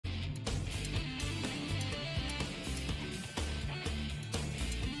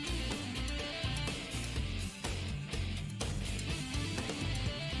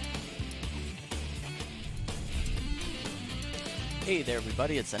Hey there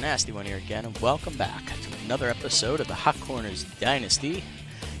everybody, it's the Nasty One here again, and welcome back to another episode of the Hot Corners Dynasty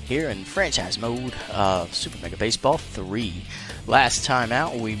here in franchise mode of Super Mega Baseball 3. Last time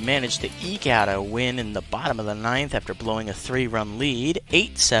out, we managed to eke out a win in the bottom of the ninth after blowing a 3-run lead,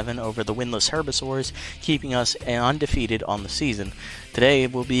 8-7 over the winless Herbisaurs, keeping us undefeated on the season. Today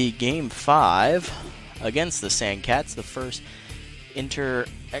will be Game 5 against the Sandcats, the first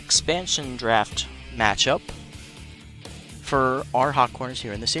inter-expansion draft matchup for our Hot Corners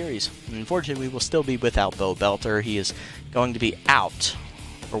here in the series. Unfortunately, we will still be without Bo Belter. He is going to be out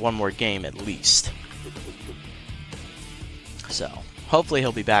for one more game at least. So, hopefully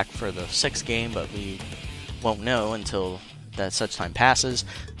he'll be back for the 6th game, but we won't know until that such time passes.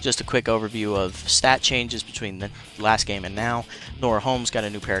 Just a quick overview of stat changes between the last game and now. Nora Holmes got a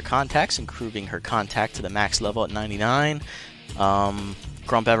new pair of contacts, improving her contact to the max level at 99. Grump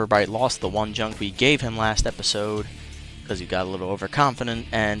Everbright lost the one junk we gave him last episode because he got a little overconfident,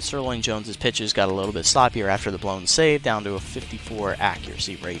 and Sterling Jones's pitches got a little bit sloppier after the blown save, down to a 54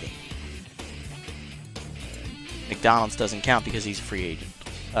 accuracy rating. McDonald's doesn't count because he's a free agent.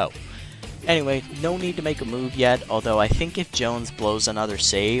 Oh. Anyway, no need to make a move yet, although I think if Jones blows another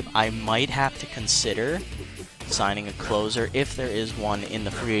save, I might have to consider signing a closer if there is one in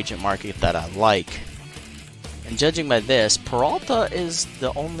the free agent market that I like. And judging by this, Peralta is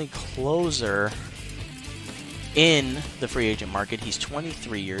the only closer in the free agent market. He's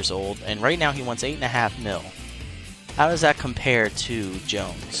 23 years old, and right now he wants $8.5 million. How does that compare to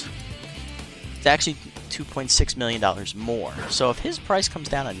Jones? It's actually $2.6 million more. So if his price comes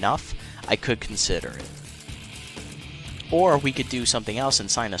down enough, I could consider it. Or we could do something else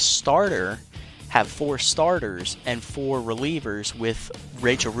and sign a starter, have 4 starters and 4 relievers, with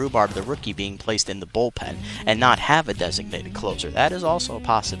Rachel Rhubarb, the rookie, being placed in the bullpen, and not have a designated closer. That is also a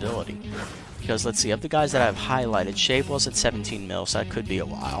possibility. Because, let's see, of the guys that I've highlighted, Shavel's at 17 mil, so that could be a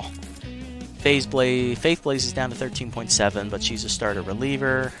while. Faith Blaze is down to 13.7, but she's a starter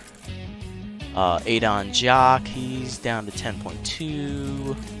reliever. Adon Jock, he's down to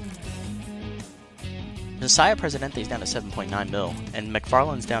 10.2. Messiah Presidente is down to 7.9 mil, and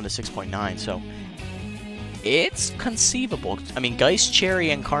McFarland's down to 6.9, so it's conceivable. I mean, Geist Cherry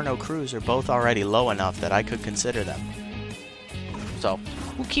and Carno Cruz are both already low enough that I could consider them. So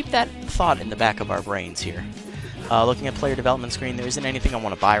we'll keep that thought in the back of our brains here. Looking at player development screen, there isn't anything I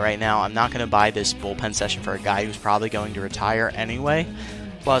want to buy right now. I'm not going to buy this bullpen session for a guy who's probably going to retire anyway.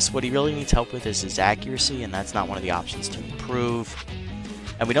 Plus, what he really needs help with is his accuracy, and that's not one of the options to improve.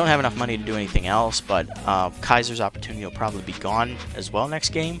 And we don't have enough money to do anything else, but Kaiser's opportunity will probably be gone as well next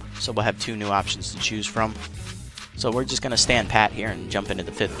game, so we'll have 2 new options to choose from. So we're just going to stand pat here and jump into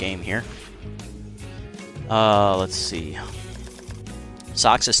the 5th game here. Let's see.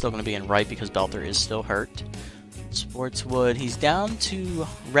 Sox is still going to be in right because Belter is still hurt. Sportswood, he's down to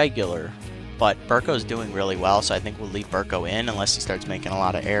regular, but Burko's doing really well, so I think we'll leave Burko in unless he starts making a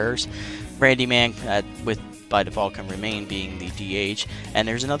lot of errors. Randy Man, by default, can remain being the DH, and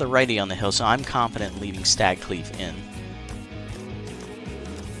there's another righty on the hill, so I'm confident leaving Stagcleave in.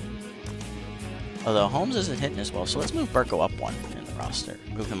 Although Holmes isn't hitting as well, so let's move Burko up 1 in the roster.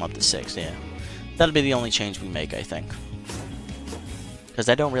 Move him up to 6, yeah. That'll be the only change we make, I think. Because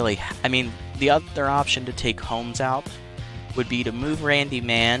I don't really... I mean, the other option to take Holmes out would be to move Randy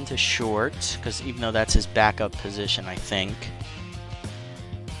Man to short, because even though that's his backup position, I think.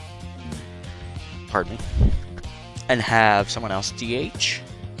 Pardon me. And have someone else DH,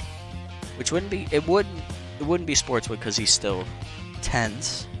 which wouldn't be... It wouldn't be Sportswood because he's still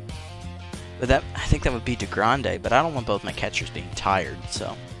tense. But that, I think that would be DeGrande, but I don't want both my catchers being tired,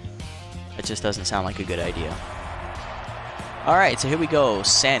 so it just doesn't sound like a good idea. Alright, so here we go.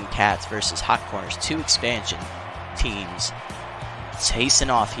 Sandcats versus Hot Corners. 2 expansion teams. It's hastening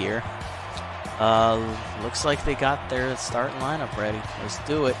off here. Looks like they got their starting lineup ready. Let's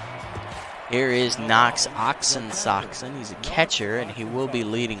do it. Here is Knox Oxensoxen. He's a catcher, and he will be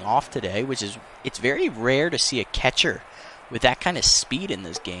leading off today, which is... It's very rare to see a catcher with that kind of speed in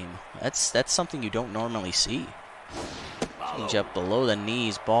this game. That's something you don't normally see. Change up below the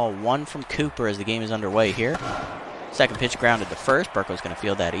knees. Ball 1 from Cooper as the game is underway here. Second pitch grounded to first. Burko's going to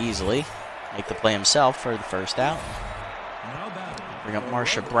field that easily. Make the play himself for the first out. Bring up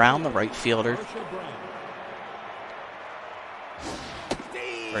Marsha Brown, the right fielder.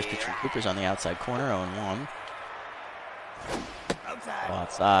 First pitch from Cooper's on the outside corner, 0-1.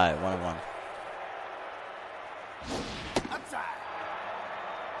 Outside, 1-1.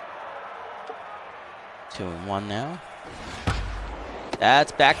 Two and one now.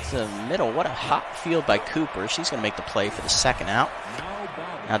 That's back to the middle. What a hot field by Cooper. She's going to make the play for the second out.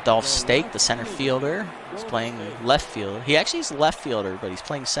 Now Dolph Stake, the center fielder, is playing left field. He actually is a left fielder, but he's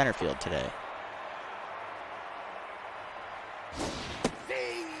playing center field today.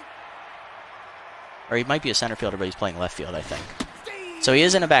 Or he might be a center fielder, but he's playing left field, I think. So he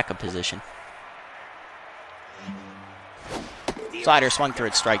is in a backup position. Slider swung through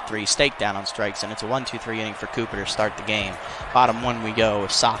at strike 3. Stake down on strikes, and it's a 1-2-3 inning for Cooper to start the game. Bottom 1 we go.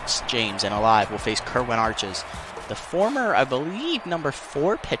 Sox, James, and Alive will face Kerwin Arches. The former, I believe, number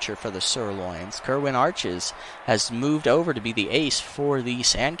 4 pitcher for the Sirloins. Kerwin Arches has moved over to be the ace for the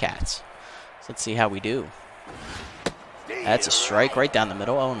Sandcats. So let's see how we do. That's a strike right down the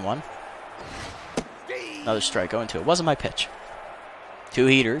middle, 0-1. Another strike, 0-2. It wasn't my pitch. 2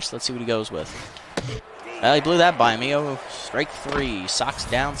 heaters. Let's see what he goes with. Well, he blew that by me. Oh, strike 3. Sox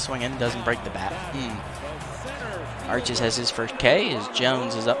down, swinging, doesn't break the bat. Arches has his first K.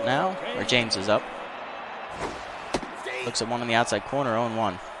 Jones is up now, or James is up. Looks at one on the outside corner,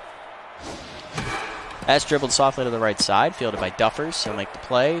 0-1. That's dribbled softly to the right side, fielded by Duffers. He'll make the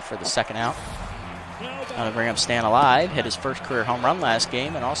play for the second out. Going to bring up Stan Alive. Hit his first career home run last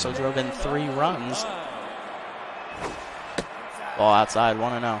game and also drove in 3 runs. Ball outside,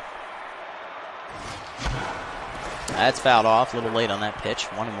 1-0. That's fouled off. A little late on that pitch,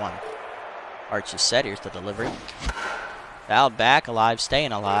 1-1. Arch is set. Here's the delivery. Fouled back. Alive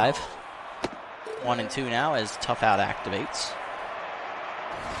staying alive. 1-2 now as tough out activates.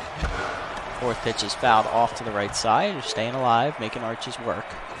 4th pitch is fouled off to the right side. Staying alive, making Arches work.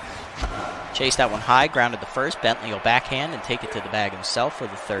 Chased that one high, grounded the first. Bentley will backhand and take it to the bag himself for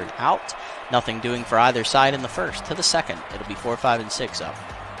the 3rd out. Nothing doing for either side in the 1st. To the 2nd, it'll be 4, 5, and 6 up.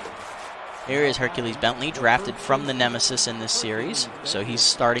 Here is Hercules Bentley, drafted from the Nemesis in this series. So he's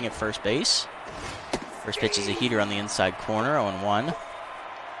starting at first base. First pitch is a heater on the inside corner, 0-1.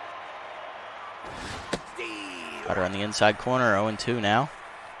 Cutter on the inside corner, 0-2 now.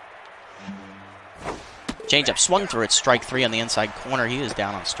 Changeup swung through it, strike 3 on the inside corner. He is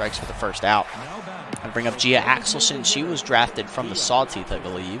down on strikes for the 1st out. I'll bring up Gia Axelson. She was drafted from the Sawteeth, I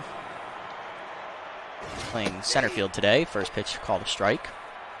believe. Playing center field today. First pitch called a strike.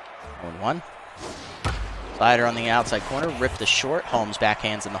 0-1. Slider on the outside corner, ripped the short. Holmes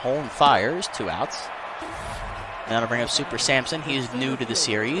backhands in the hole and fires. 2 outs. Now to bring up Super Samson. He is new to the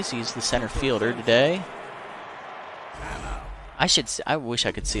series. He's the center fielder today. I wish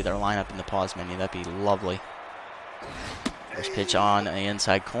I could see their lineup in the pause menu. That'd be lovely. First pitch on the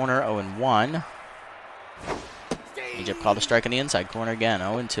inside corner, 0-1. Egypt called a strike on the inside corner again,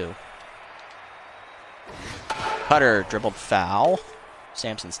 0-2. Cutter dribbled foul.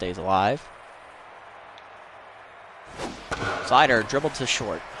 Sampson stays alive. Slider dribbled to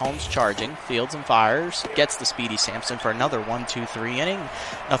short. Holmes charging, fields and fires. Gets the speedy Sampson for another 1-2-3 inning.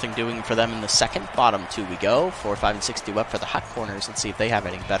 Nothing doing for them in the 2nd. Bottom 2 we go. 4, 5, and 6 due up for the hot corners. Let's see if they have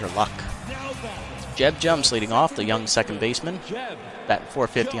any better luck. Jeb Jumps leading off, the young second baseman. Batting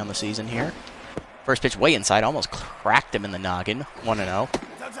 .450 on the season here. First pitch way inside, almost cracked him in the noggin. 1-0.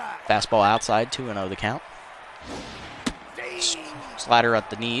 Fastball outside, 2-0 the count. Slider at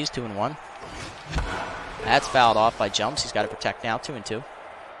the knees, 2-1. That's fouled off by Jumps. He's got to protect now, 2-2.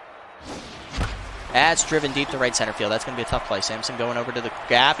 That's driven deep to right center field. That's going to be a tough play. Sampson going over to the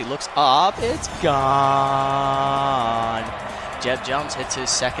gap. He looks up. It's gone. Jeb Jumps hits his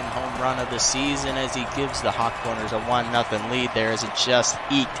 2nd home run of the season as he gives the hot corners a 1-0 lead there as it just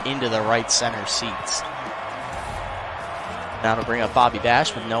eked into the right center seats. Now to bring up Bobby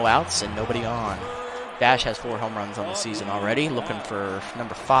Bash with no outs and nobody on. Bash has 4 home runs on the season already. Looking for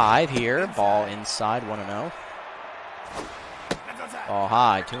number 5 here. Ball inside, 1-0. Ball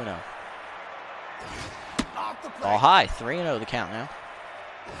high, 2-0. Ball high, 3-0 the count now.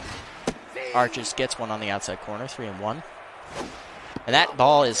 Arches gets one on the outside corner, 3-1. And that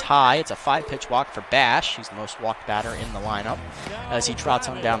ball is high. It's a 5-pitch walk for Bash. He's the most walked batter in the lineup. As he trots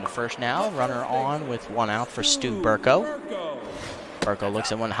on down to first now. Runner on with 1 out for Stu Burko. Burko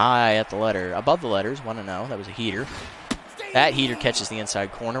looks at one high at the letter, above the letters, 1-0. That was a heater. That heater catches the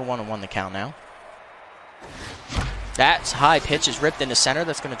inside corner, 1-1 the count now. That high pitch is ripped into center.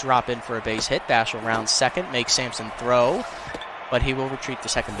 That's going to drop in for a base hit. Bash will round 2nd, make Sampson throw, but he will retreat to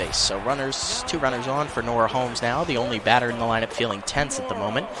 2nd base. So 2 runners on for Nora Holmes now, the only batter in the lineup feeling tense at the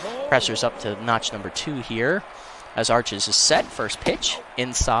moment. Pressure's up to notch number 2 here. As Arches is set, first pitch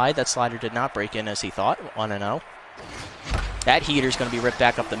inside. That slider did not break in as he thought, 1-0. That heater's going to be ripped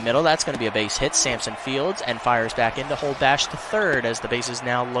back up the middle. That's going to be a base hit. Sampson fields and fires back in to hold Bash to 3rd as the bases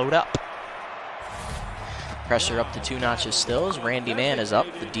now load up. Pressure up to 2 notches still as Randy Mann is up,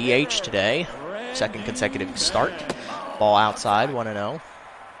 the DH today. 2nd consecutive start. Ball outside, 1-0.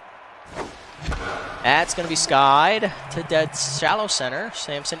 That's going to be skied to dead shallow center.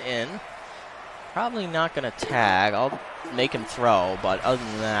 Sampson in. Probably not going to tag. I'll make him throw, but other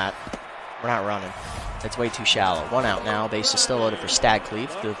than that, we're not running. That's way too shallow. 1 out now. Base is still loaded for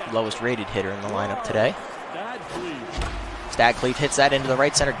Stagcleave, the lowest rated hitter in the lineup today. Stagcleave hits that into the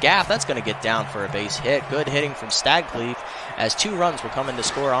right center gap. That's going to get down for a base hit. Good hitting from Stagcleave as 2 runs will come in to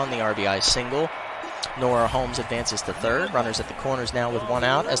score on the RBI single. Nora Holmes advances to third. Runners at the corners now with 1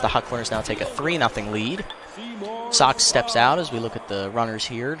 out as the Hot Corners now take a 3-0 lead. Sox steps out as we look at the runners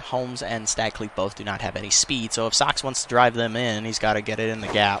here. Holmes and Stagcleave both do not have any speed, so if Sox wants to drive them in, he's got to get it in the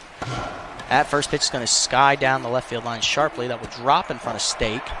gap. That first pitch is going to sky down the left field line sharply. That will drop in front of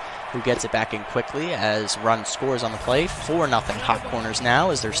Stake, who gets it back in quickly as run scores on the play. 4-0 Hot Corners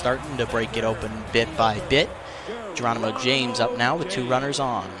now as they're starting to break it open bit by bit. Geronimo James up now with 2 runners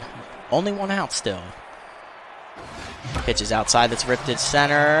on. Only 1 out still. Pitch is outside, that's ripped to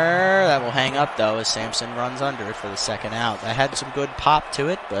center. That will hang up, though, as Sampson runs under it for the 2nd out. That had some good pop to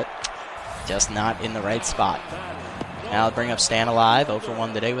it, but just not in the right spot. Now they'll bring up Stan Alive, 0 for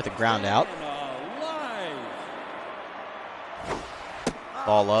 1 today with a ground out.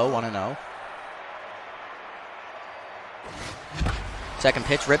 Ball low, 1-0. Second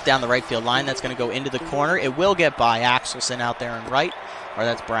pitch ripped down the right field line. That's going to go into the corner. It will get by Axelson out there in right. Or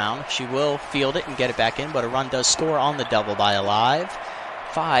that's Brown. She will field it and get it back in, but a run does score on the double by Alive.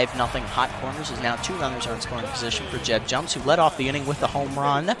 5-0 Hot Corners is now 2 runners are in scoring position for Jeb Jumps, who led off the inning with the home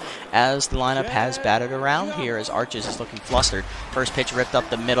run as the lineup has batted around here as Arches is looking flustered. First pitch ripped up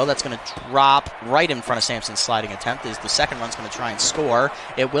the middle. That's going to drop right in front of Sampson's sliding attempt as the second run's going to try and score.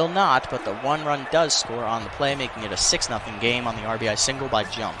 It will not, but the 1 run does score on the play, making it a 6-0 game on the RBI single by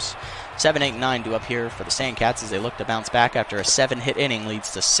Jumps. 7, 8, 9 due up here for the Sandcats as they look to bounce back after a 7-hit inning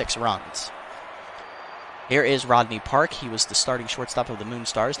leads to 6 runs. Here is Rodney Park. He was the starting shortstop of the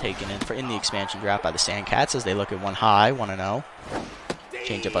Moonstars, taken in the expansion draft by the Sandcats as they look at 1 high, 1-0.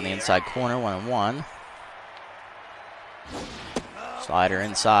 Change up on the inside corner, 1-1. Slider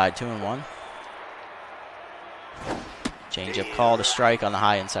inside, 2-1. Change up call to strike on the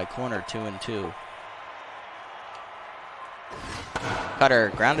high inside corner, 2-2.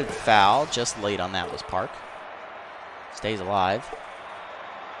 Cutter grounded foul, just late on that was Park. Stays alive.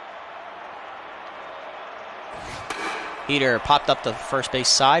 Heater popped up the first base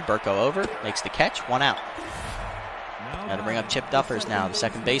side. Burko over, makes the catch, 1 out. Now to bring up Chip Duffers now, the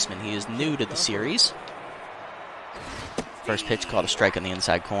second baseman. He is new to the series. First pitch called a strike on the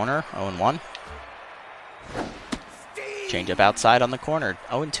inside corner, 0-1. Change up outside on the corner,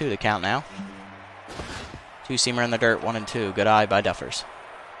 0-2 the count now. 2-seamer in the dirt, 1-2. Good eye by Duffers.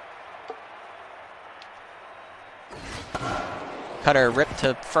 Cutter ripped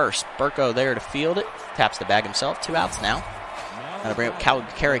to first. Burko there to field it. Taps the bag himself. 2 outs now. Now to bring up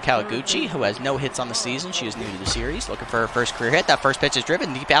Kerry Kawaguchi, who has no hits on the season. She is new to the series. Looking for her first career hit. That first pitch is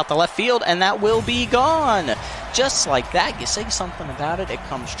driven deep out the left field, and that will be gone. Just like that, you say something about it, it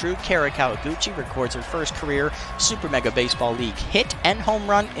comes true. Kerry Kawaguchi records her first career Super Mega Baseball League hit and home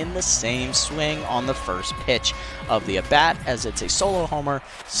run in the same swing on the first pitch of the at-bat, as it's a solo homer.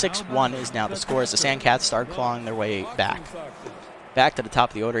 6-1 is now the score as the Sandcats start clawing their way back. Back to the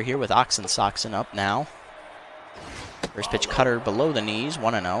top of the order here with Oxen Soxen up now. First pitch cutter below the knees,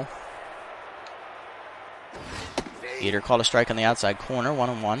 1-0. Eater called a strike on the outside corner,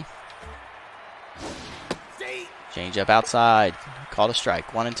 1-1. Change up outside, called a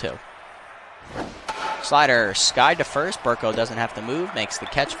strike, 1-2. Slider skied to first. Burko doesn't have to move, makes the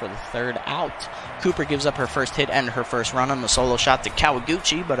catch for the 3rd out. Cooper gives up her first hit and her first run on the solo shot to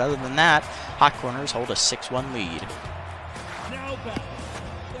Kawaguchi, but other than that, Hot Corners hold a 6-1 lead.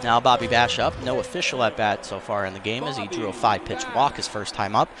 Now Bobby Bash up. No official at-bat so far in the game as he drew a 5-pitch walk his first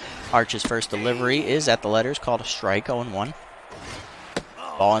time up. Arch's first delivery is at the letters, called a strike, 0-1.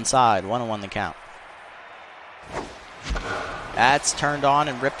 Ball inside, 1-1 the count. That's turned on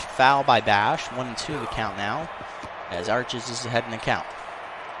and ripped foul by Bash. 1-2 the count now as Arches is ahead in the count.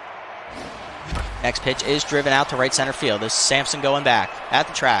 Next pitch is driven out to right center field. This is Sampson going back at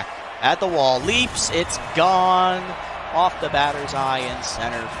the track, at the wall, leaps, it's gone. Off the batter's eye in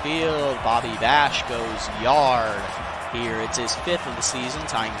center field. Bobby Bash goes yard here. It's his 5th of the season,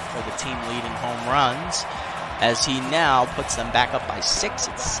 tying for the team lead in home runs, as he now puts them back up by 6.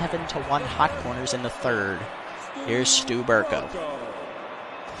 It's 7-1 Hot Corners in the 3rd. Here's Stu Burko.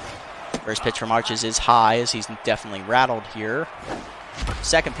 First pitch from Arches is high, as he's definitely rattled here.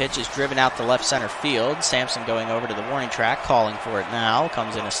 Second pitch is driven out to left center field. Sampson going over to the warning track, calling for it now.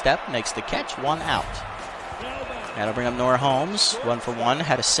 Comes in a step, makes the catch, 1 out. That'll bring up Nora Holmes, 1 for 1.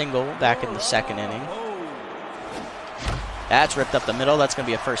 Had a single back in the 2nd inning. That's ripped up the middle. That's going to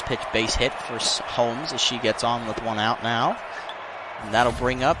be a first pitch base hit for Holmes as she gets on with 1 out now. And that'll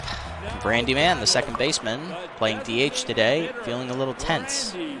bring up Brandy Mann, the second baseman, playing DH today, feeling a little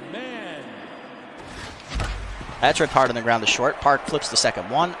tense. That's ripped hard on the ground to short. Park flips the second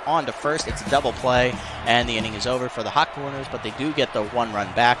one on to first. It's a double play, and the inning is over for the Hot Corners, but they do get the 1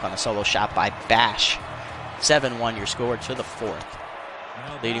 run back on a solo shot by Bash. 7-1 your score to the 4th.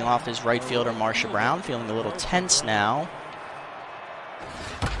 Leading off is right fielder Marsha Brown, feeling a little tense now.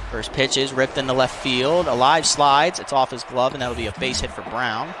 First pitch is ripped into left field. Alive slides. It's off his glove, and that'll be a base hit for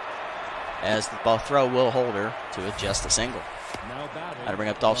Brown, as the ball throw will hold her to just a single. That'll bring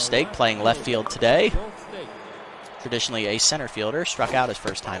up Dolph Stake, playing left field today. Traditionally a center fielder, struck out his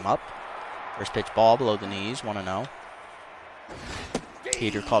first time up. First pitch ball below the knees, 1-0.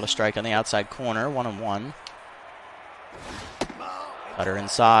 Peter called a strike on the outside corner, 1-1. Cutter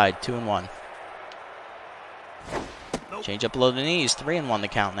inside, 2-1. Change up below the knees, 3-1 the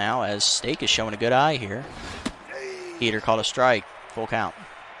count now, as Stake is showing a good eye here. Peter called a strike, full count.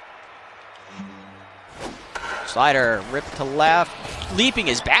 Slider ripped to left. Leaping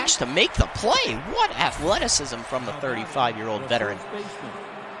his Bash to make the play. What athleticism from the 35-year-old veteran.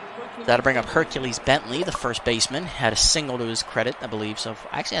 That'll bring up Hercules Bentley, the first baseman. Had a single to his credit, I believe. So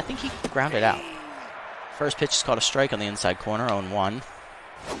actually, I think he grounded out. First pitch is called a strike on the inside corner, 0-1.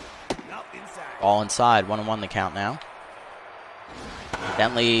 Ball inside, 1-1 the count now.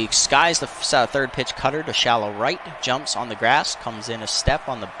 Bentley skies the third pitch cutter to shallow right. Jumps on the grass. Comes in a step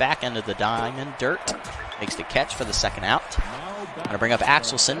on the back end of the diamond dirt. Makes the catch for the second out. Going to bring up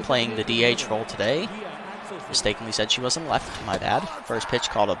Axelson, playing the DH role today. Mistakenly said she wasn't left. My bad. First pitch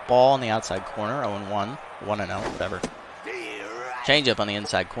called a ball on the outside corner. 0-1. 1-0. Whatever. Change up on the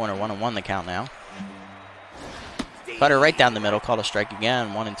inside corner. 1-1 the count now. Cutter right down the middle. Called a strike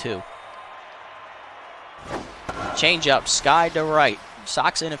again. 1-2. Change up. Sky to right.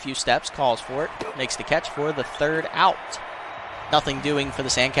 Socks in a few steps. Calls for it. Makes the catch for the third out. Nothing doing for the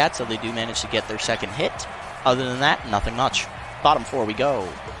Sandcats, so they do manage to get their second hit. Other than that, nothing much. Bottom 4 we go.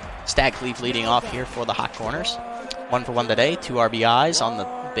 Stagcleave leading off here for the Hot Corners. 1 for 1 today, 2 RBIs on the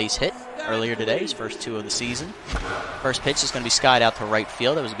base hit earlier today, his first 2 of the season. First pitch is going to be skied out to right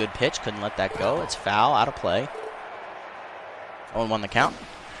field. It was a good pitch, couldn't let that go. It's foul, out of play. 0-1 the count.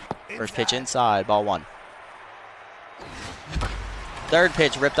 First pitch inside, ball 1. Third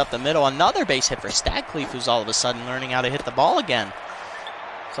pitch ripped up the middle. Another base hit for Stagcleave, who's all of a sudden learning how to hit the ball again.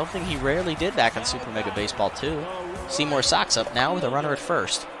 Something he rarely did back in Super Mega Baseball 2. Seymour Sox up now with a runner at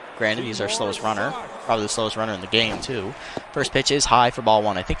first. Granted, he's our slowest runner. Probably the slowest runner in the game, too. First pitch is high for ball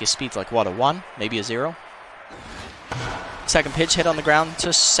 1. I think his speed's like, what, a 1? Maybe a 0? Second pitch hit on the ground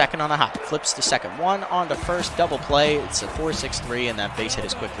to second on a hop. Flips to second 1 on to first. Double play. It's a 4-6-3, and that base hit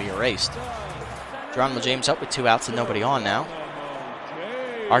is quickly erased. Geronimo James up with 2 outs and nobody on now.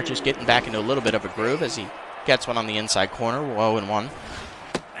 Archer's getting back into a little bit of a groove as he gets one on the inside corner. 0-1.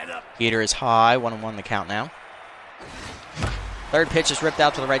 Heater is high. 1-1 the count now. Third pitch is ripped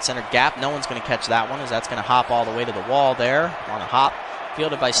out to the right center gap. No one's going to catch that one, as that's going to hop all the way to the wall there on a hop.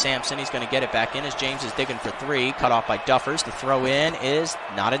 Fielded by Sampson. He's going to get it back in as James is digging for 3. Cut off by Duffers. The throw in is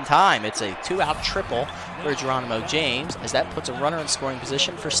not in time. It's a 2-out triple for Geronimo James, as that puts a runner in scoring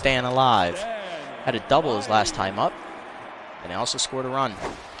position for staying alive. Had a double his last time up, and he also scored a run.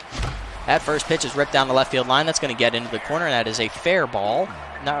 That first pitch is ripped down the left field line. That's going to get into the corner, and that is a fair ball.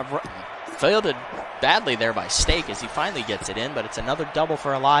 Now, fielded badly there by Stake as he finally gets it in, but it's another double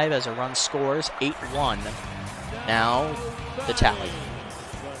for Alive as a run scores. 8-1. Now, the tally.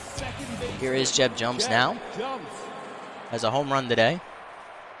 Here is Jeb Jumps now. Has a home run today.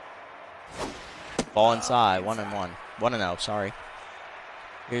 Ball inside. 1-1. 1-0, sorry.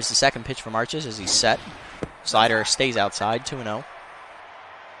 Here's the second pitch from Arches as he's set. Slider stays outside, 2-0.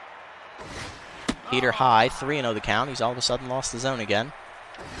 Heater high, 3-0 the count. He's all of a sudden lost the zone again.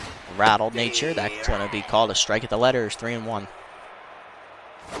 Rattled nature, that's going to be called a strike at the letters, 3-1.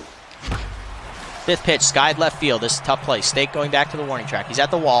 Fifth pitch, skied left field. This is a tough play. Stake going back to the warning track. He's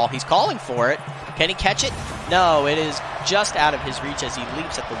at the wall. He's calling for it. Can he catch it? No, it is just out of his reach as he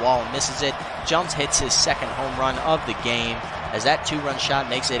leaps at the wall and misses it. Jumps, hits his second home run of the game, as that 2-run shot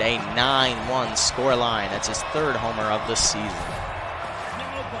makes it a 9-1 scoreline. That's his third homer of the season.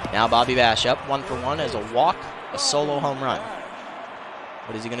 Now Bobby Bash up 1 for 1 as a walk, a solo home run.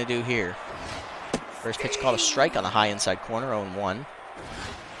 What is he going to do here? First pitch called a strike on the high inside corner, 0-1.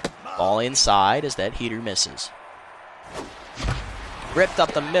 Ball inside as that heater misses. Ripped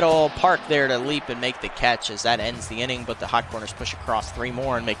up the middle, Park there to leap and make the catch as that ends the inning, but the Hot Corners push across 3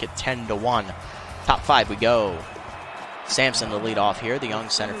 more and make it 10-1. Top 5 we go. Sampson to lead off here, the young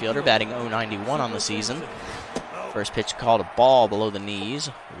center fielder, batting .091 on the season. First pitch called a ball below the knees.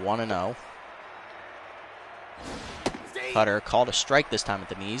 1-0. Cutter called a strike this time at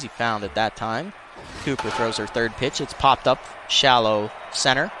the knees. He found it that time. Cooper throws her third pitch. It's popped up shallow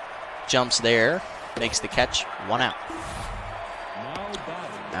center. Jumps there. Makes the catch. 1 out.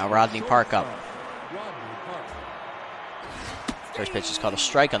 Now Rodney Park up. First pitch is called a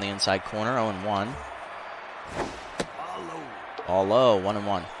strike on the inside corner. 0-1. All low.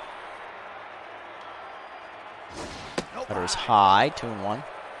 1-1. Cutter is high. 2-1.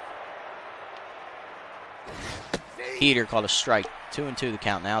 Heater called a strike. 2-2 the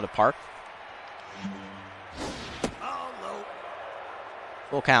count now to Park.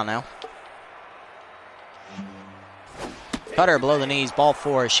 Full count now. Cutter below the knees. Ball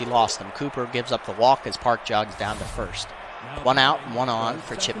 4 as she lost him. Cooper gives up the walk as Park jogs down to first. 1 out, 1 on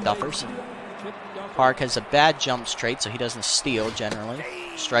for Chip Duffers. Park has a bad jump straight, so he doesn't steal generally.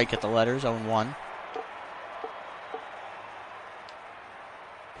 Strike at the letters. 0-1.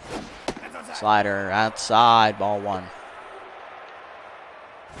 Slider outside, ball 1.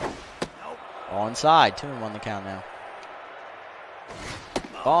 Ball inside, 2-1 the count now.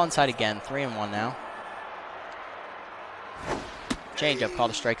 Ball inside again, 3-1 now. Changeup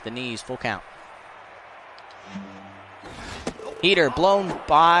called a strike at the knees, full count. Heater blown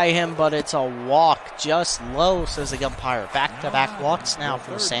by him, but it's a walk just low, says the umpire. Back-to-back walks now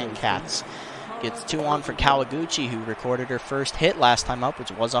for the Sandcats. Gets 2 on for Kawaguchi, who recorded her first hit last time up,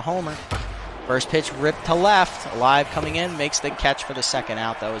 which was a homer. First pitch ripped to left. Alive coming in. Makes the catch for the second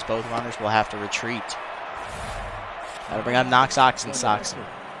out, though, as both runners will have to retreat. That'll bring up Knox Oxensoxen.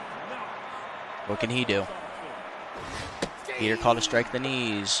 What can he do? Heater called a strike at the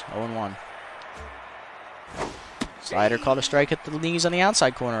knees. 0-1. Slider called a strike at the knees on the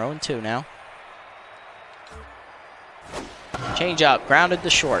outside corner. 0-2 now. Change up, grounded to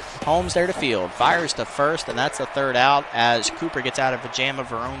short. Holmes there to field, fires to first, and that's the third out as Cooper gets out of a jam of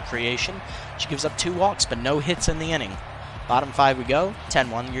her own creation. She gives up 2 walks, but no hits in the inning. Bottom 5 we go,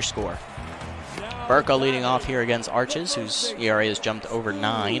 10-1 your score. Burko leading off here against Arches, whose ERA has jumped over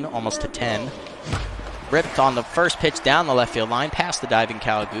 9, almost to 10. Ripped on the first pitch down the left field line, past the diving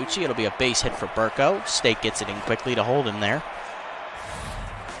Kawaguchi. It'll be a base hit for Burko. State gets it in quickly to hold him there.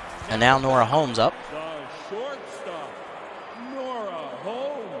 And now Nora Holmes up.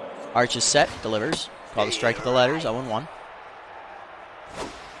 Arches set, delivers. Call the strike at the letters, 0-1.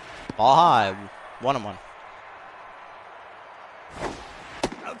 Ball high, 1-1.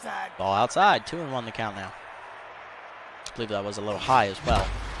 Ball outside, 2-1 the count now. I believe that was a little high as well.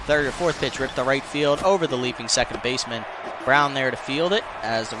 Third or fourth pitch ripped to right field over the leaping second baseman. Brown there to field it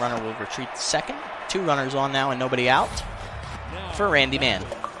as the runner will retreat to second. 2 runners on now and nobody out for Randy Mann.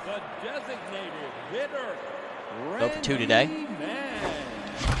 Go for 2 today.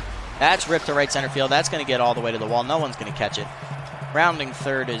 That's ripped to right center field. That's going to get all the way to the wall. No one's going to catch it. Rounding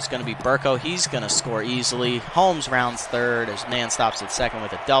third is going to be Burko. He's going to score easily. Holmes rounds third as Mann stops at second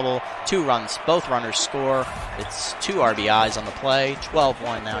with a double. 2 runs. Both runners score. It's 2 RBIs on the play.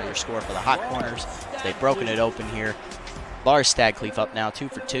 12-1 now your score for the Hot Corners. They've broken it open here. Lars Stagcleef up now, 2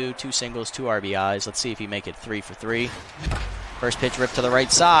 for 2. 2 singles, 2 RBIs. Let's see if he make it 3 for 3. First pitch ripped to the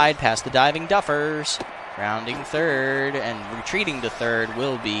right side past the diving Duffers. Rounding third and retreating to third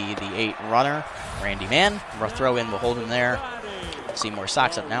will be the 8 runner, Randy Mann. Throw in will hold him there. Seymour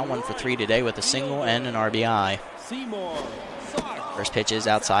Sox up now, 1 for 3 today with a single and an RBI. First pitch is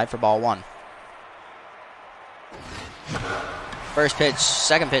outside for ball 1. First pitch,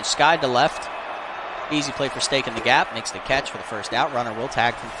 second pitch, skied to left. Easy play for Stake in the gap, makes the catch for the first out. Runner will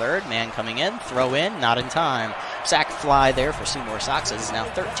tag from third. Mann coming in, throw in, not in time. Sack fly there for Seymour Sox. It's now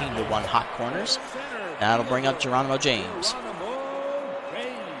 13-1 Hot Corners. That'll bring up Geronimo James.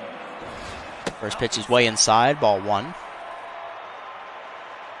 First pitch is way inside, ball 1.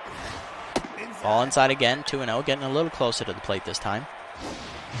 Ball inside again, 2-0, getting a little closer to the plate this time.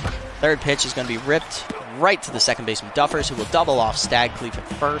 Third pitch is going to be ripped right to the second baseman Duffers, who will double off Stagcleef at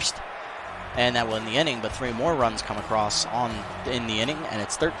first. And that will end the inning, but 3 more runs come across in the inning, and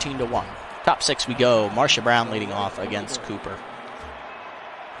it's 13-1. Top 6 we go. Marcia Brown leading off against Cooper.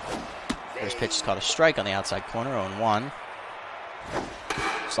 First pitch is called a strike on the outside corner, 0-1.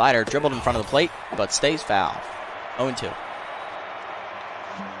 Slider dribbled in front of the plate, but stays foul, 0-2.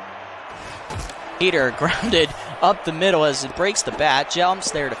 Heater grounded up the middle as it breaks the bat,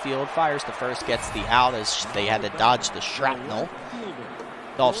 jumps there to field, fires to first, gets the out as they had to dodge the shrapnel.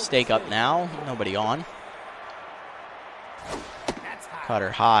 Dolph Stake up now, nobody on.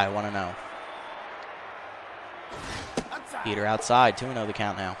 Cutter high, 1-0. Heater outside, 2-0 the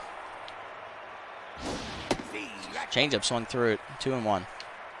count now. Changeup swung through it, 2-1.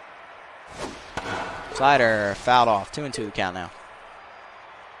 Slider fouled off. 2-2 the count now.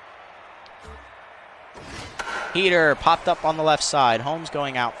 Heater popped up on the left side. Holmes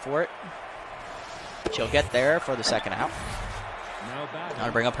going out for it. She'll get there for the second out. Now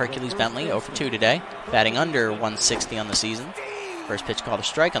to bring up Hercules Bentley, 0 for 2 today. Batting under 160 on the season. First pitch called a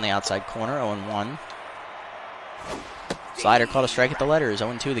strike on the outside corner, 0-1. Slider called a strike at the letters,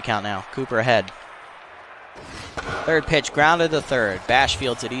 0-2 the count now. Cooper ahead. Third pitch grounded to third. Bash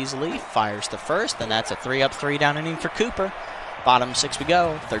fields it easily, fires to first, and that's a 3-up, 3-down inning for Cooper. Bottom 6 we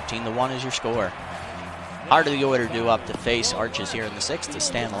go. 13-1 is your score. Heart of the order due up to face Arches here in the 6th. To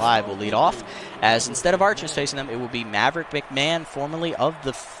stand alive will lead off, as instead of Arches facing them, it will be Maverick McMahon, formerly of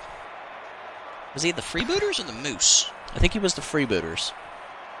the... Was he the Freebooters or the Moose? I think he was the Freebooters.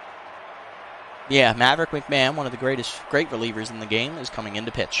 Yeah, Maverick McMahon, one of the great relievers in the game, is coming in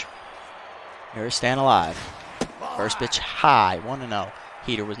to pitch. Here's Stand Alive. First pitch high, 1-0.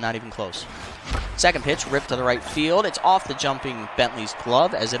 Heater was not even close. Second pitch ripped to the right field. It's off the jumping Bentley's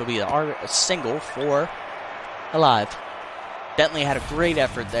glove, as it'll be a single for Alive. Bentley had a great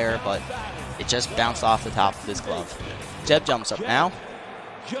effort there, but it just bounced off the top of his glove. Jeb jumps up now.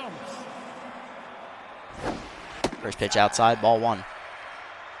 First pitch outside, ball 1.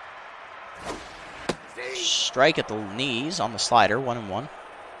 Strike at the knees on the slider, 1-1.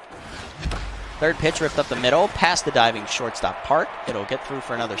 Third pitch ripped up the middle, past the diving shortstop Park. It'll get through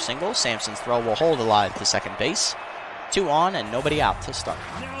for another single. Sampson's throw will hold Alive to second base. 2 on and nobody out to start.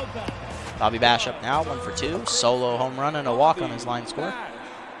 Bobby Bash up now, 1 for 2. Solo home run and a walk on his line score.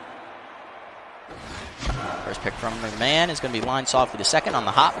 First pick from the man is going to be lined softly to second on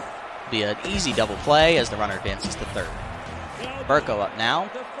the hop. Be an easy double play as the runner advances to third. Burko up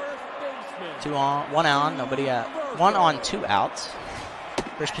now. 2 on, 1 on, nobody out. 1 on, 2 outs.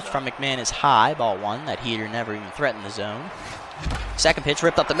 First pitch from McMahon is high, ball 1. That Heater never even threatened the zone. Second pitch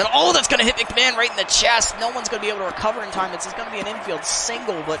ripped up the middle. Oh, that's going to hit McMahon right in the chest. No one's going to be able to recover in time. It's going to be an infield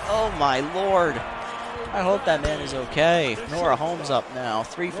single, but oh my lord. I hope that man is okay. Nora Holmes up now.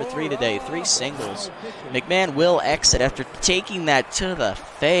 3 for 3 today. 3 singles. McMahon will exit after taking that to the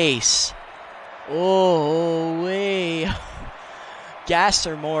face. Oh, way.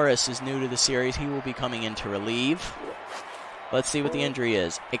 Gasser Morris is new to the series. He will be coming in to relieve. Let's see what the injury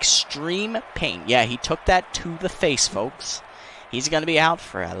is. Extreme pain. Yeah, he took that to the face, folks. He's going to be out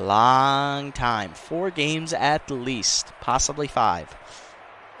for a long time. 4 games at least. Possibly 5.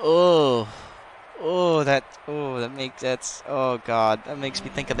 Oh, that makes me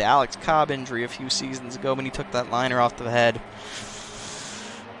think of the Alex Cobb injury a few seasons ago when he took that liner off the head.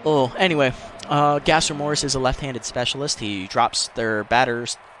 Oh, anyway, Gasser Morris is a left-handed specialist. He drops their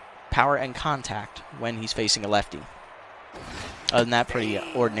batters' power and contact when he's facing a lefty. Other than that, pretty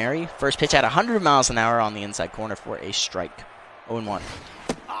ordinary. First pitch at 100 miles an hour on the inside corner for a strike. 0-1.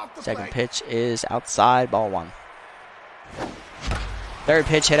 Second pitch is outside, ball 1. Third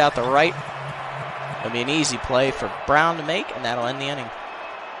pitch hit out the right. It'll be an easy play for Brown to make, and that'll end the inning.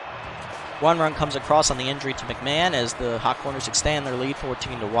 1 run comes across on the injury to McMahon as the Hot Corners extend their lead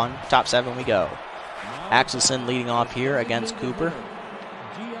 14-1. Top 7 we go. Axelson leading off here against Cooper.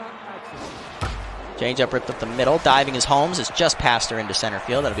 Changeup ripped up the middle. Diving is Holmes. It's just past her into center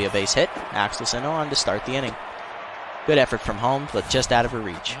field. That'll be a base hit. Axelson on to start the inning. Good effort from Holmes, but just out of her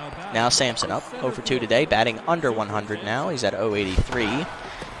reach. Now Sampson up. 0 for 2 today. Batting under 100 now. He's at 083.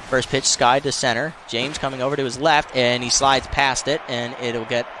 First pitch skied to center. James coming over to his left, and he slides past it, and it'll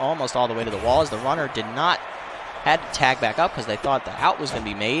get almost all the way to the wall as the runner had to tag back up because they thought the out was going to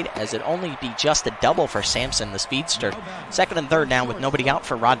be made, as it only be just a double for Sampson, the speedster. Second and third now with nobody out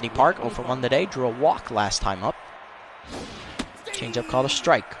for Rodney Park. 0 for 1 today. Drew a walk last time up. Changeup called a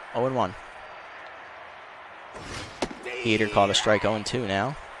strike. 0-1. Heater called a strike. 0-2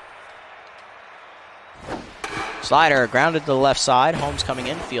 now. Slider grounded to the left side. Holmes coming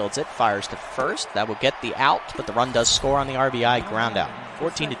in, fields it, fires to first. That will get the out, but the run does score on the RBI ground out.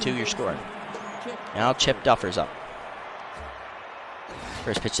 14-2 your score. Now Chip Duffers up.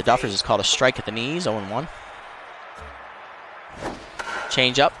 First pitch to Duffers is called a strike at the knees, 0-1.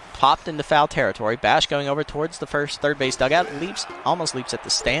 Change up, popped into foul territory. Bash going over towards the third base dugout. Almost leaps at the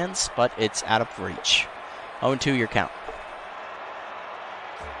stands, but it's out of reach. 0-2 your count.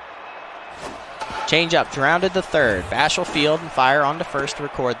 Change up, grounded to third. Bash will field and fire on to first to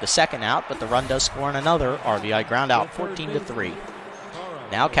record the second out, but the run does score on another RBI ground out, 14-3.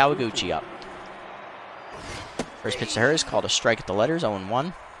 Now Kawaguchi up. First pitch to her is called a strike at the letters,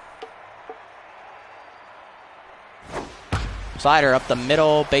 0-1. Slider up the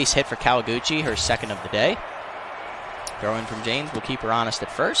middle, base hit for Kawaguchi, her second of the day. Throw in from James will keep her honest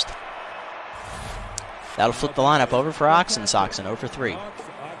at first. That'll flip the lineup over for Oxensoxen, 0 for 3.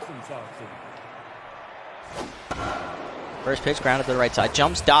 First pitch grounded to the right side.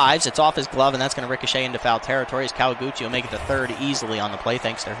 Jumps, dives. It's off his glove, and that's going to ricochet into foul territory as Kawaguchi will make it to third easily on the play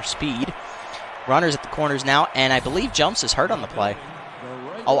thanks to her speed. Runners at the corners now, and I believe Jumps is hurt on the play.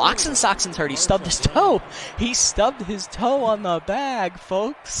 Oh, Oxensoxen's hurt. He stubbed his toe. He stubbed his toe on the bag,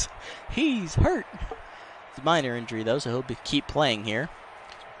 folks. He's hurt. It's a minor injury, though, so he'll keep playing here.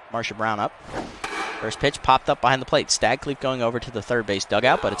 Marsha Brown up. First pitch popped up behind the plate. Stagcleave going over to the third base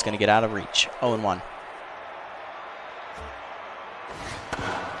dugout, but it's going to get out of reach. 0-1.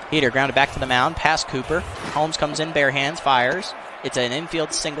 Heater grounded back to the mound, past Cooper. Holmes comes in, bare hands, fires. It's an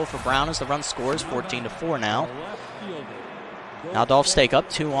infield single for Brown as the run scores, 14-4 now. Now Dolph stake up,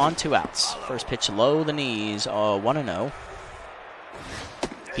 2 on, 2 outs. First pitch low the knees, 1-0.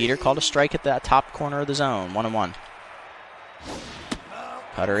 Heater called a strike at the top corner of the zone, 1-1.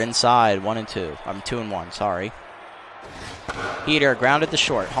 Cutter inside, 1-2. 2-1, sorry. Heater grounded to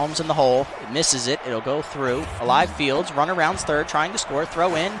short. Holmes in the hole. It misses it. It'll go through. Alive Fields. Runner rounds third. Trying to score.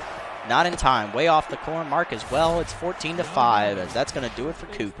 Throw in. Not in time. Way off the corner mark as well. It's 14-5 as that's going to do it for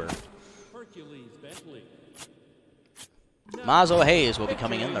Cooper. Mazo Hayes will be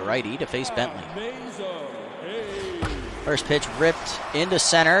coming in, the righty, to face Bentley. First pitch ripped into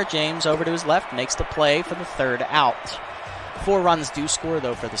center. James over to his left. Makes the play for the third out. 4 runs do score,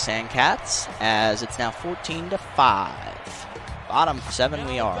 though, for the Sandcats, as it's now 14-5. Bottom 7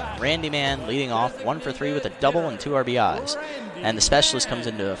 we are. Randy Mann leading off, 1 for 3 with a double and 2 RBIs. And the specialist comes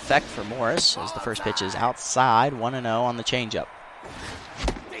into effect for Morris, as the first pitch is outside, 1-0 on the changeup.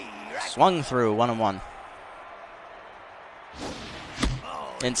 Swung through, 1-1.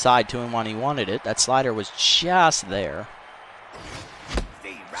 Inside, 2-1, he wanted it. That slider was just there.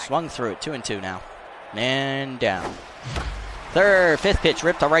 Swung through it, 2-2 now. Man down. Fifth pitch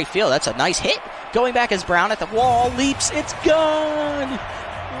ripped to right field. That's a nice hit. Going back as Brown at the wall. Leaps. It's gone.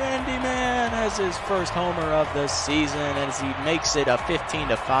 Randy Mann has his first homer of the season as he makes it a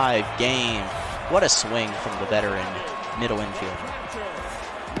 15-5 game. What a swing from the veteran middle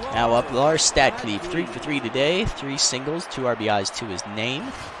infielder. Now up Lars Stadcleave. 3 for 3 today. 3 singles, 2 RBIs to his name.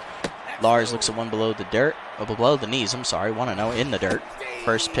 Lars looks at one below the knees. I'm sorry. 1-0 in the dirt.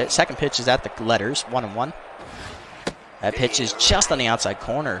 First pitch. Second pitch is at the letters. 1-1. That pitch is just on the outside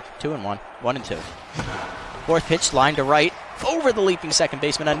corner. 2-1. 1-2. Fourth pitch, line to right. Over the leaping second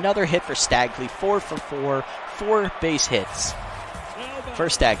baseman. Another hit for Stagcleave. 4 for 4. 4 base hits. For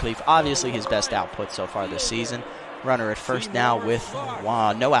Stagcleave, obviously his best output so far this season. Runner at first now with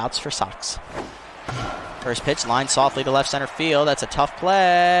no outs for Sox. First pitch, line softly to left center field. That's a tough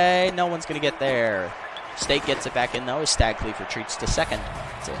play. No one's going to get there. State gets it back in, though, as Stagcleave retreats to second.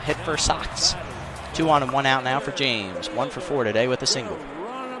 It's a hit for Sox. 2 on and 1 out now for James. 1 for 4 today with a single.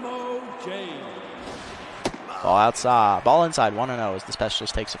 Ball outside. Ball inside. 1-0 as the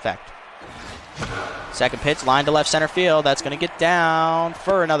specialist takes effect. Second pitch, line to left center field. That's going to get down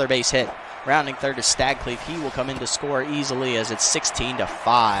for another base hit. Rounding third is Stagcleave. He will come in to score easily as it's 16-5.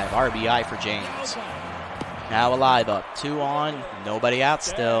 RBI for James. Now Alive up. 2 on. Nobody out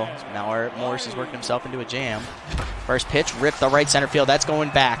still. Now Morris is working himself into a jam. First pitch, ripped the right center field. That's going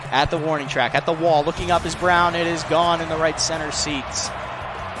back at the warning track, at the wall. Looking up is Brown. It is gone in the right center seats.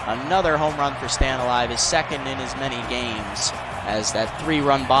 Another home run for Stan Alive, his second in as many games, as that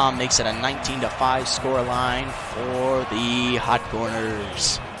 3-run bomb makes it a 19-5 score line for the Hot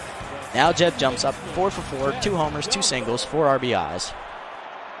Corners. Now Jeb jumps up 4 for 4, 2 homers, 2 singles, 4 RBIs.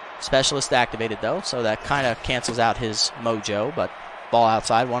 Specialist activated, though, so that kind of cancels out his mojo, but ball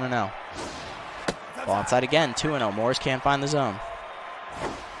outside, 1-0. Ball outside again, 2-0. Morris can't find the zone.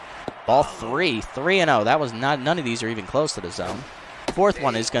 Ball 3-0. That was none of these are even close to the zone. Fourth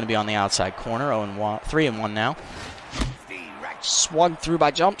one is going to be on the outside corner, 3-1 now. Swung through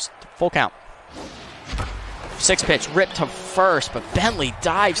by Jumps, full count. Sixth pitch, ripped to first, but Bentley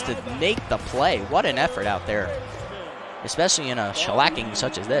dives to make the play. What an effort out there, especially in a shellacking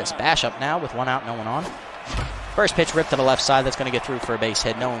such as this. Bash up now with 1 out, no one on. First pitch ripped to the left side. That's going to get through for a base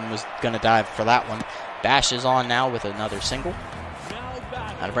hit. No one was going to dive for that one. Bash is on now with another single.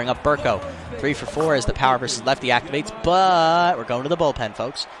 Now to bring up Burko. 3 for 4 as the power versus lefty activates, but we're going to the bullpen,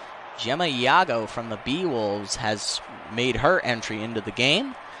 folks. Gemma Iago from the B-Wolves has made her entry into the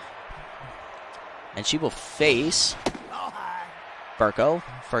game. And she will face Burko.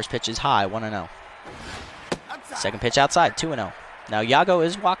 First pitch is high, 1-0. Second pitch outside, 2-0. Now Iago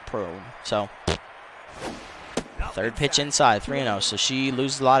is walk prone, so third pitch inside, 3-0. So she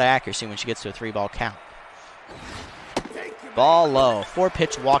loses a lot of accuracy when she gets to a 3-ball count. Ball low.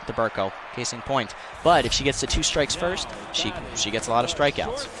 4-pitch walk to Burko. Case in point. But if she gets to 2 strikes first, she gets a lot of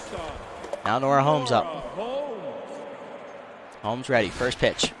strikeouts. Now Nora Holmes up. Holmes ready. First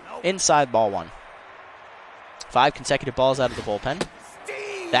pitch. Inside, ball 1. 5 consecutive balls out of the bullpen.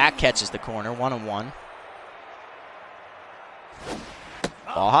 That catches the corner, 1-1.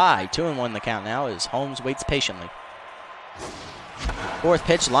 Ball high, 2-1 the count now as Holmes waits patiently. 4th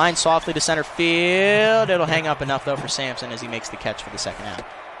pitch, line softly to center field. It'll hang up enough, though, for Sampson as he makes the catch for the second out.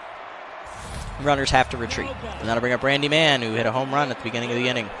 Runners have to retreat. And that'll bring up Randy Mann, who hit a home run at the beginning of the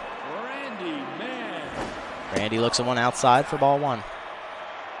inning. Randy looks at one outside for ball 1.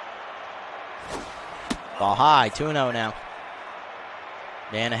 Ball high, 2-0 now.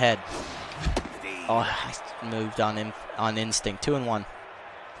 Man ahead. Oh, I moved on instinct. 2-1.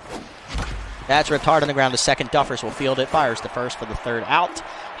 That's ripped hard on the ground to second. Duffers will field it. Fires to first for the 3rd out.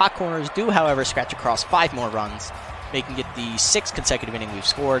 Hot corners do, however, scratch across 5 more runs, making it the 6th consecutive inning we've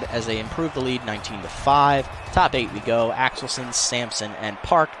scored as they improve the lead 19-5. Top 8 we go. Axelson, Sampson, and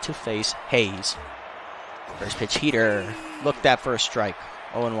Park to face Hayes. First pitch heater. Looked at for a strike.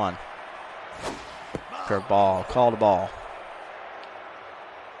 0-1. Curveball. Called a ball.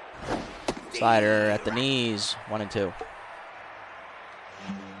 Slider at the knees. 1-2.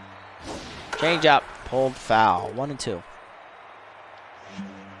 Change up. Pulled foul. 1-2.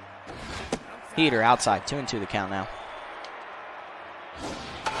 Heater outside. 2-2 the count now.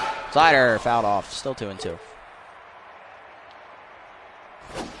 Slider fouled off. Still 2-2.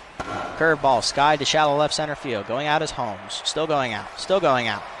 Curveball. Sky to shallow left center field. Going out as Holmes. Still going out. Still going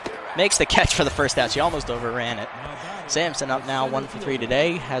out. Makes the catch for the first out. She almost overran it. Sampson up now 1 for 3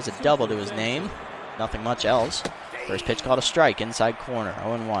 today. Has a double to his name. Nothing much else. First pitch called a strike. Inside corner.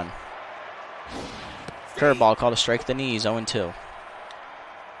 0-1. Curveball called a strike at the knees. 0-2.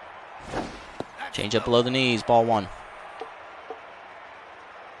 Change up below the knees. Ball 1.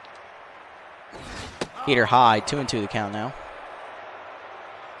 Heater high. 2-2 the count now.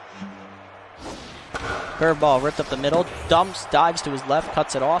 Curveball ripped up the middle. Dumps. Dives to his left.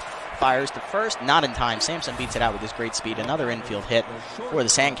 Cuts it off. Fires to first. Not in time. Sampson beats it out with his great speed. Another infield hit for the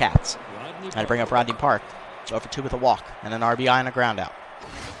Sandcats. Had to bring up Rodney Park. 0 for 2 with a walk and an RBI and a ground out.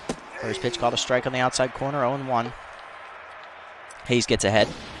 First pitch called a strike on the outside corner. 0-1. Hayes gets ahead.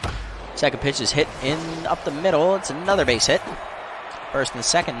 Second pitch is hit in up the middle. It's another base hit. First and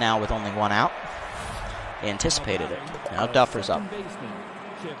second now with only 1 out. They anticipated it. Now Duffer's up.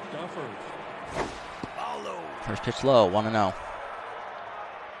 First pitch low. 1-0.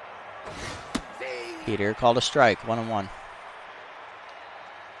 Peter called a strike. 1-1.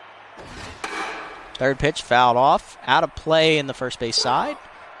 Third pitch fouled off. Out of play in the first base side.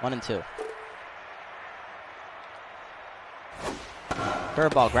 1-2.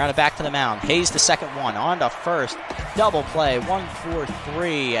 Curveball grounded back to the mound. Hayes the second one. On to first. Double play.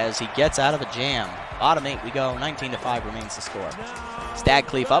 1-4-3 as he gets out of a jam. Bottom 8 we go. 19-5 remains the score.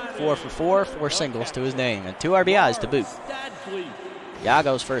 Stadcliffe up 4 for 4. 4 singles to his name. And 2 RBIs to boot.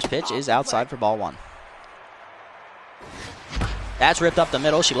 Yago's first pitch is outside for ball 1. That's ripped up the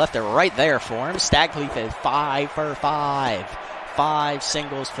middle. She left it right there for him. Stadcliffe is 5 for 5. 5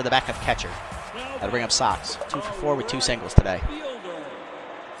 singles for the backup catcher. That'll bring up Sox. 2 for 4 with 2 singles today.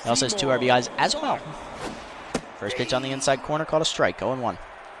 He also has 2 RBIs as well. First pitch on the inside corner called a strike. 0-1.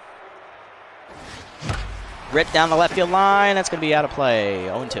 Rip down the left field line. That's going to be out of play.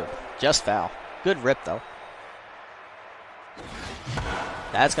 0-2. Just foul. Good rip, though.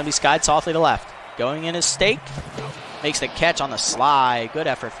 That's going to be skied softly to left. Going in is Stake. Makes the catch on the slide. Good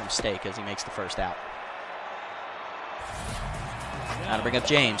effort from Stake as he makes the first out. Now to bring up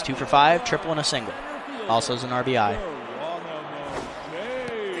James. 2 for 5. Triple and a single. Also is an RBI.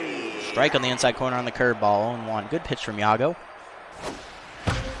 Strike on the inside corner on the curveball. 0-1. Good pitch from Yago.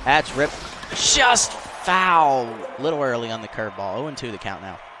 That's ripped. Just foul. A little early on the curveball. 0-2 the count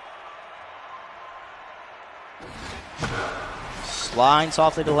now. Line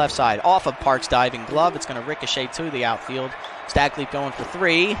softly to the left side. Off of Park's diving glove. It's going to ricochet to the outfield. Stadcliffe going for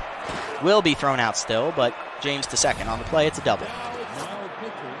 3. Will be thrown out still, but James to second. On the play, it's a double.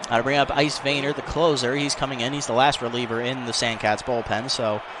 Now to bring up Ice Vayner, the closer. He's coming in. He's the last reliever in the Sandcats bullpen,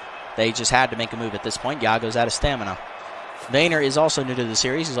 so they just had to make a move at this point. Yago's out of stamina. Vayner is also new to the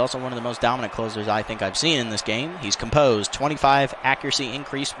series. He's also one of the most dominant closers I think I've seen in this game. He's composed. 25 accuracy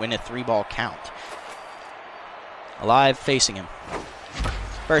increase, win a 3-ball count. Alive facing him.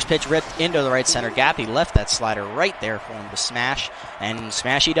 First pitch ripped into the right center gap. He left that slider right there for him to smash. And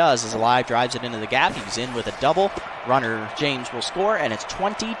smash he does as Alive drives it into the gap. He's in with a double. Runner James will score, and it's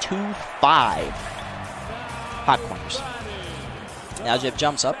 22-5. Hot corners. Now Jip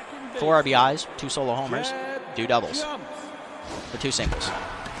jumps up. 4 RBIs, 2 solo homers, 2 doubles. For 2 singles.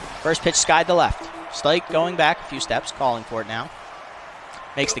 First pitch skied to left. Stike going back a few steps, calling for it now.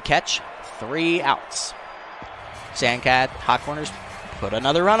 Makes the catch. 3 outs. Sandcat, Hot Corners put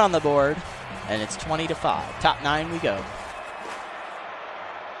another run on the board. And it's 20-5. Top 9 we go.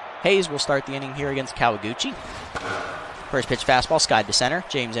 Hayes will start the inning here against Kawaguchi. First pitch fastball, skied to center.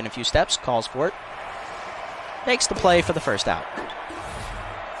 James in a few steps, calls for it. Makes the play for the first out.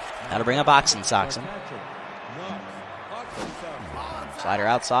 That'll bring up Soxen. Slider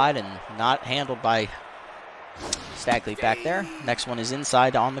outside and not handled by Stagleaf back there. Next one is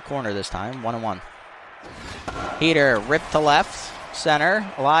inside on the corner this time. 1-1. Heater ripped to left. Center.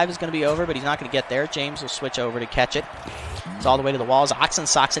 Alive is going to be over, but he's not going to get there. James will switch over to catch it. It's all the way to the walls.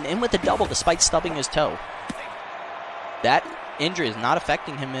 Soxen in with the double despite stubbing his toe. That injury is not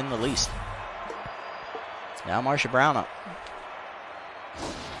affecting him in the least. Now Marcia Brown up.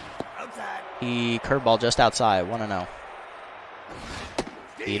 He curveball just outside. 1-0.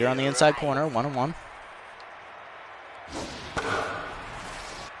 Heater on the inside corner. 1-1.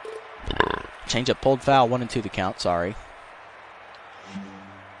 Changeup pulled foul. 1-2 the count. Sorry.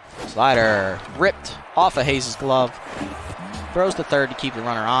 Slider ripped off of Hayes' glove. Throws to third to keep the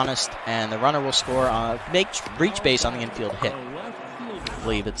runner honest, and the runner will score. Reach base on the infield hit. I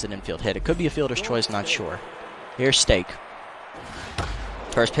believe it's an infield hit. It could be a fielder's choice, not sure. Here's Stake.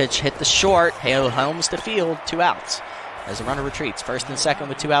 First pitch hit the short. Helms to field, 2 outs. As the runner retreats, first and second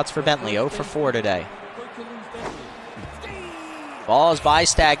with 2 outs for Bentley. 0 for 4 today. Ball is by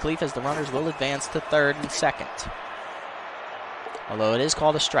Stagleaf as the runners will advance to third and second. Although it is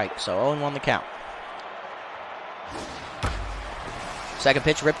called a strike, so 0-1 the count. Second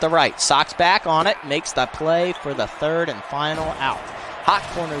pitch ripped to right. Sox back on it. Makes the play for the third and final out. Hot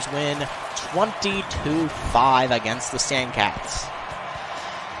Corners win 22-5 against the Sandcats.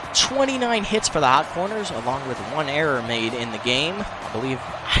 29 hits for the Hot Corners, along with 1 error made in the game.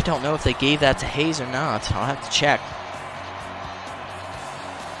 I don't know if they gave that to Hayes or not. I'll have to check.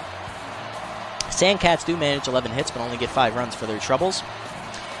 Sandcats do manage 11 hits, but only get 5 runs for their troubles.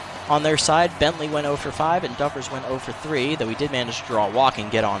 On their side, Bentley went 0 for 5, and Duffers went 0 for 3, though he did manage to draw a walk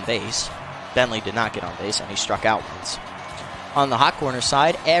and get on base. Bentley did not get on base, and he struck out once. On the Hot Corner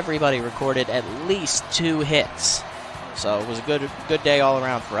side, everybody recorded at least 2 hits. So it was a good day all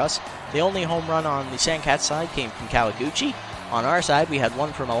around for us. The only home run on the Sandcats side came from Kawaguchi. On our side, we had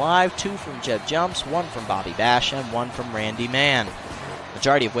 1 from Alive, 2 from Jeb Jumps, 1 from Bobby Bash, and 1 from Randy Mann.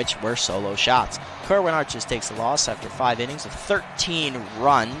 Majority of which were solo shots. Kerwin Arches takes the loss after 5 innings of 13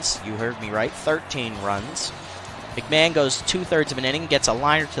 runs. You heard me right, 13 runs. McMahon goes 2/3 of an inning, gets a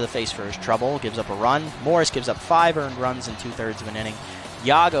liner to the face for his trouble, gives up a run. Morris gives up 5 earned runs in 2/3 of an inning.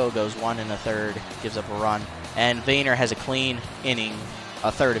 Yago goes 1 1/3, gives up a run. And Vayner has a clean inning,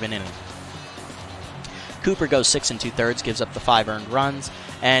 1/3 of an inning. Cooper goes 6 2/3, gives up the 5 earned runs.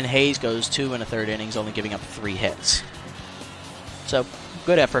 And Hayes goes 2 1/3 innings, only giving up 3 hits. So,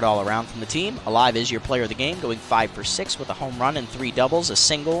 good effort all around from the team. Alive is your player of the game, going 5 for 6 with a home run and 3 doubles, a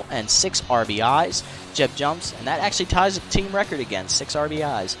single, and 6 RBIs. Jeb Jumps, and that actually ties the team record again, 6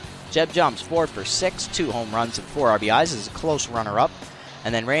 RBIs. Jeb Jumps, 4 for 6, 2 home runs and 4 RBIs, is a close runner-up.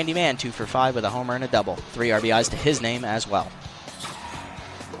 And then Randy Mann, 2 for 5 with a homer and a double. 3 RBIs to his name as well.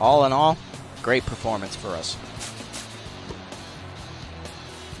 All in all, great performance for us.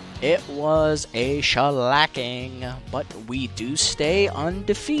 It was a shellacking, but we do stay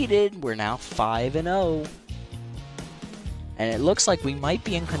undefeated. We're now 5-0. And it looks like we might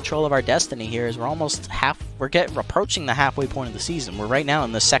be in control of our destiny here as we're approaching the halfway point of the season. We're right now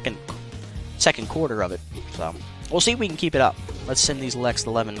in the second quarter of it. So we'll see if we can keep it up. Let's send these next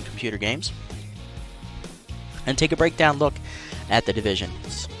 11 computer games and take a breakdown look at the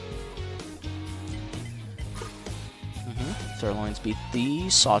divisions. Sirloins beat the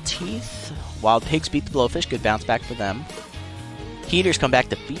Sawteeth. Wild Pigs beat the Blowfish. Good bounce back for them. Heaters come back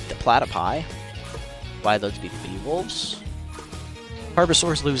to beat the Platypi. Wildloads beat the Beewolves.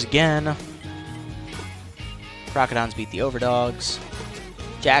 Herbisaurs lose again. Crocodons beat the Overdogs.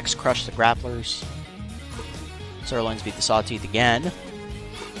 Jacks crush the Grapplers. Sirloins beat the Sawteeth again.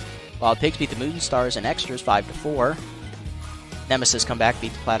 Wild Pigs beat the Moonstars and Extras 5-4. Nemesis come back,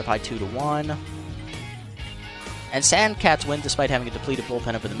 beat the Platypi 2-1. And Sandcats win despite having a depleted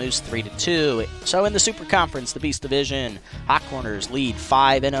bullpen over the Moose 3-2. So in the Super Conference, the Beast Division, Hot Corners lead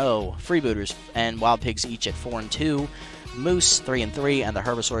 5-0. Freebooters and Wild Pigs each at 4-2. Moose 3-3, and the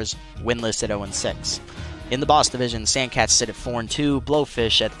Herbisaurs winless at 0-6. In the Boss Division, Sandcats sit at 4-2,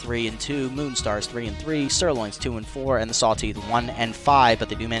 Blowfish at 3-2, Moonstars 3-3, Sirloins 2-4, and the Sawteeth 1-5. But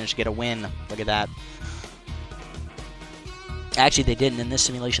they do manage to get a win. Look at that. Actually, they didn't in this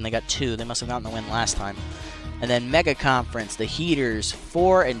simulation. They got 2. They must have gotten the win last time. And then Mega Conference, the Heaters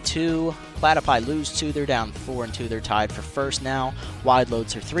 4-2. Platypi lose 2. They're down 4-2. They're tied for first now. Wide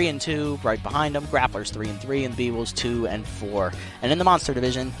Loads are 3-2. Right behind them, Grapplers 3-3, and Beewolves 2-4. And in the Monster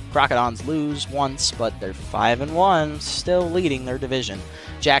Division, Crocodons lose once, but they're 5-1, still leading their division.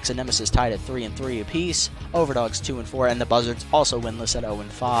 Jax and Nemesis tied at 3-3 apiece. Overdogs 2-4, and the Buzzards also winless at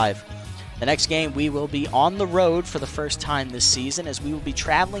 0-5. The next game, we will be on the road for the first time this season, as we will be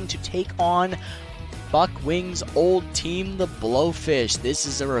traveling to take on Buckwing's old team, the Blowfish. This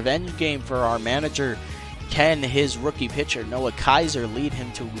is a revenge game for our manager. Can his rookie pitcher, Noah Kaiser, lead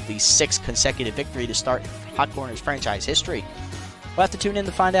him to the 6th consecutive victory to start Hot Corners franchise history? We'll have to tune in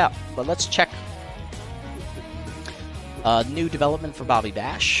to find out, but let's check. New development for Bobby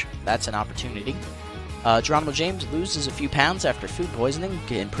Bash. That's an opportunity. Geronimo James loses a few pounds after food poisoning,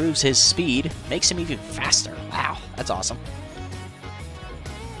 improves his speed, makes him even faster. Wow, that's awesome.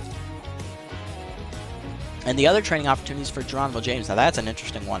 And the other training opportunities for Geronimo James, now that's an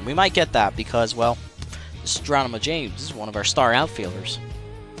interesting one. We might get that because, well, this is Geronimo James. This is one of our star outfielders.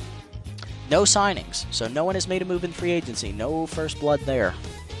 No signings, so no one has made a move in free agency. No first blood there.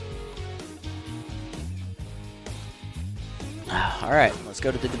 Alright, let's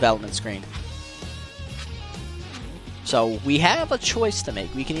go to the development screen. So we have a choice to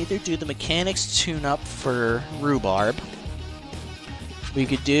make. We can either do the mechanics tune-up for Rhubarb. We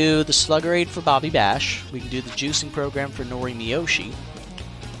could do the Sluggerade for Bobby Bash. We can do the juicing program for Nori Miyoshi.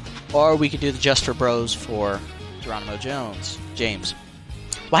 Or we could do the Just for Bros for Geronimo James.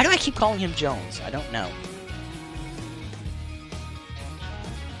 Why do I keep calling him Jones? I don't know.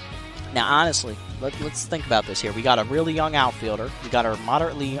 Now, honestly, let's think about this here. We got a really young outfielder. We got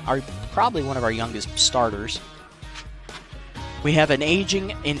probably one of our youngest starters. We have an aging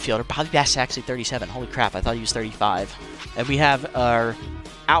infielder. Bobby Bash is actually 37. Holy crap, I thought he was 35. And we have our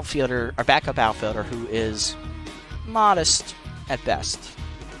outfielder, our backup outfielder, who is modest at best.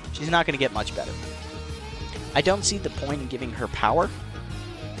 She's not going to get much better. I don't see the point in giving her power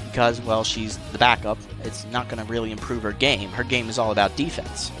because, well, she's the backup. It's not going to really improve her game. Her game is all about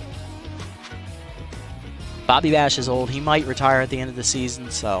defense. Bobby Bash is old. He might retire at the end of the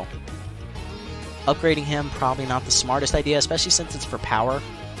season, so upgrading him, probably not the smartest idea, especially since it's for power.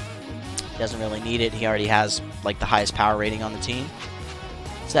 He doesn't really need it. He already has, like, the highest power rating on the team.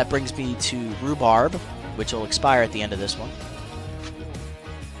 So that brings me to Rhubarb, which will expire at the end of this one.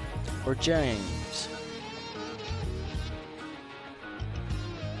 Or James.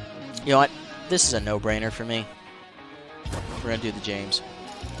 You know what? This is a no-brainer for me. We're going to do the James.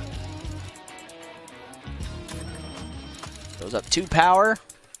 Goes up 2 power.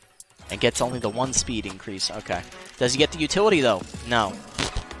 And gets only the 1 speed increase. Okay. Does he get the utility, though? No.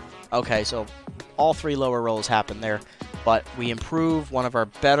 Okay, so all 3 lower rolls happen there. But we improve one of our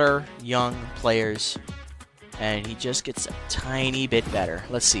better young players. And he just gets a tiny bit better.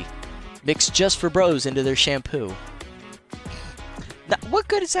 Let's see. Mix Just for Bros into their shampoo. Now, what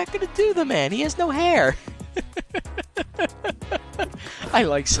good is that going to do the man? He has no hair. I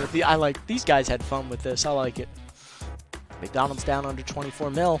like these guys had fun with this. I like it. McDonald's down under 24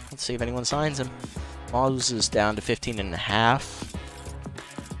 mil. Let's see if anyone signs him. Moz is down to 15.5.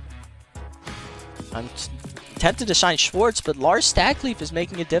 I'm tempted to sign Schwartz, but Lars Stagleaf is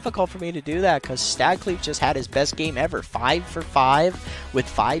making it difficult for me to do that because Stagleaf just had his best game ever. 5 for 5 with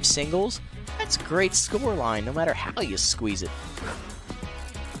 5 singles. That's a great score line, no matter how you squeeze it.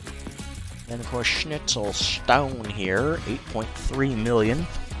 And of course, Schnitzel Stone here, 8.3 million.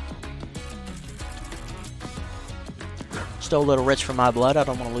 Still a little rich for my blood. I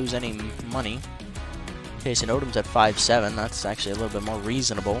don't want to lose any money. Jason Odom's at 5.7. That's actually a little bit more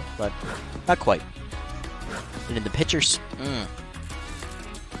reasonable, but not quite. And in the pitchers,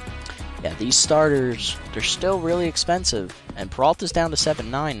 yeah, these starters, they're still really expensive. And Peralta's down to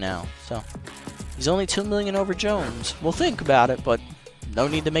 7.9 now, so he's only 2 million over Jones. We'll think about it, but no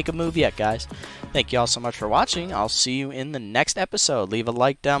need to make a move yet, guys. Thank you all so much for watching. I'll see you in the next episode. Leave a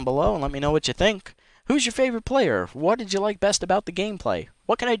like down below and let me know what you think. Who's your favorite player? What did you like best about the gameplay?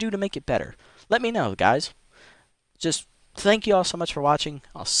 What can I do to make it better? Let me know, guys. Just thank you all so much for watching.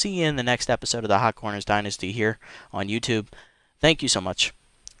 I'll see you in the next episode of the Hot Corners Dynasty here on YouTube. Thank you so much.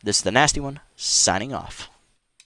 This is the Nasty One, signing off.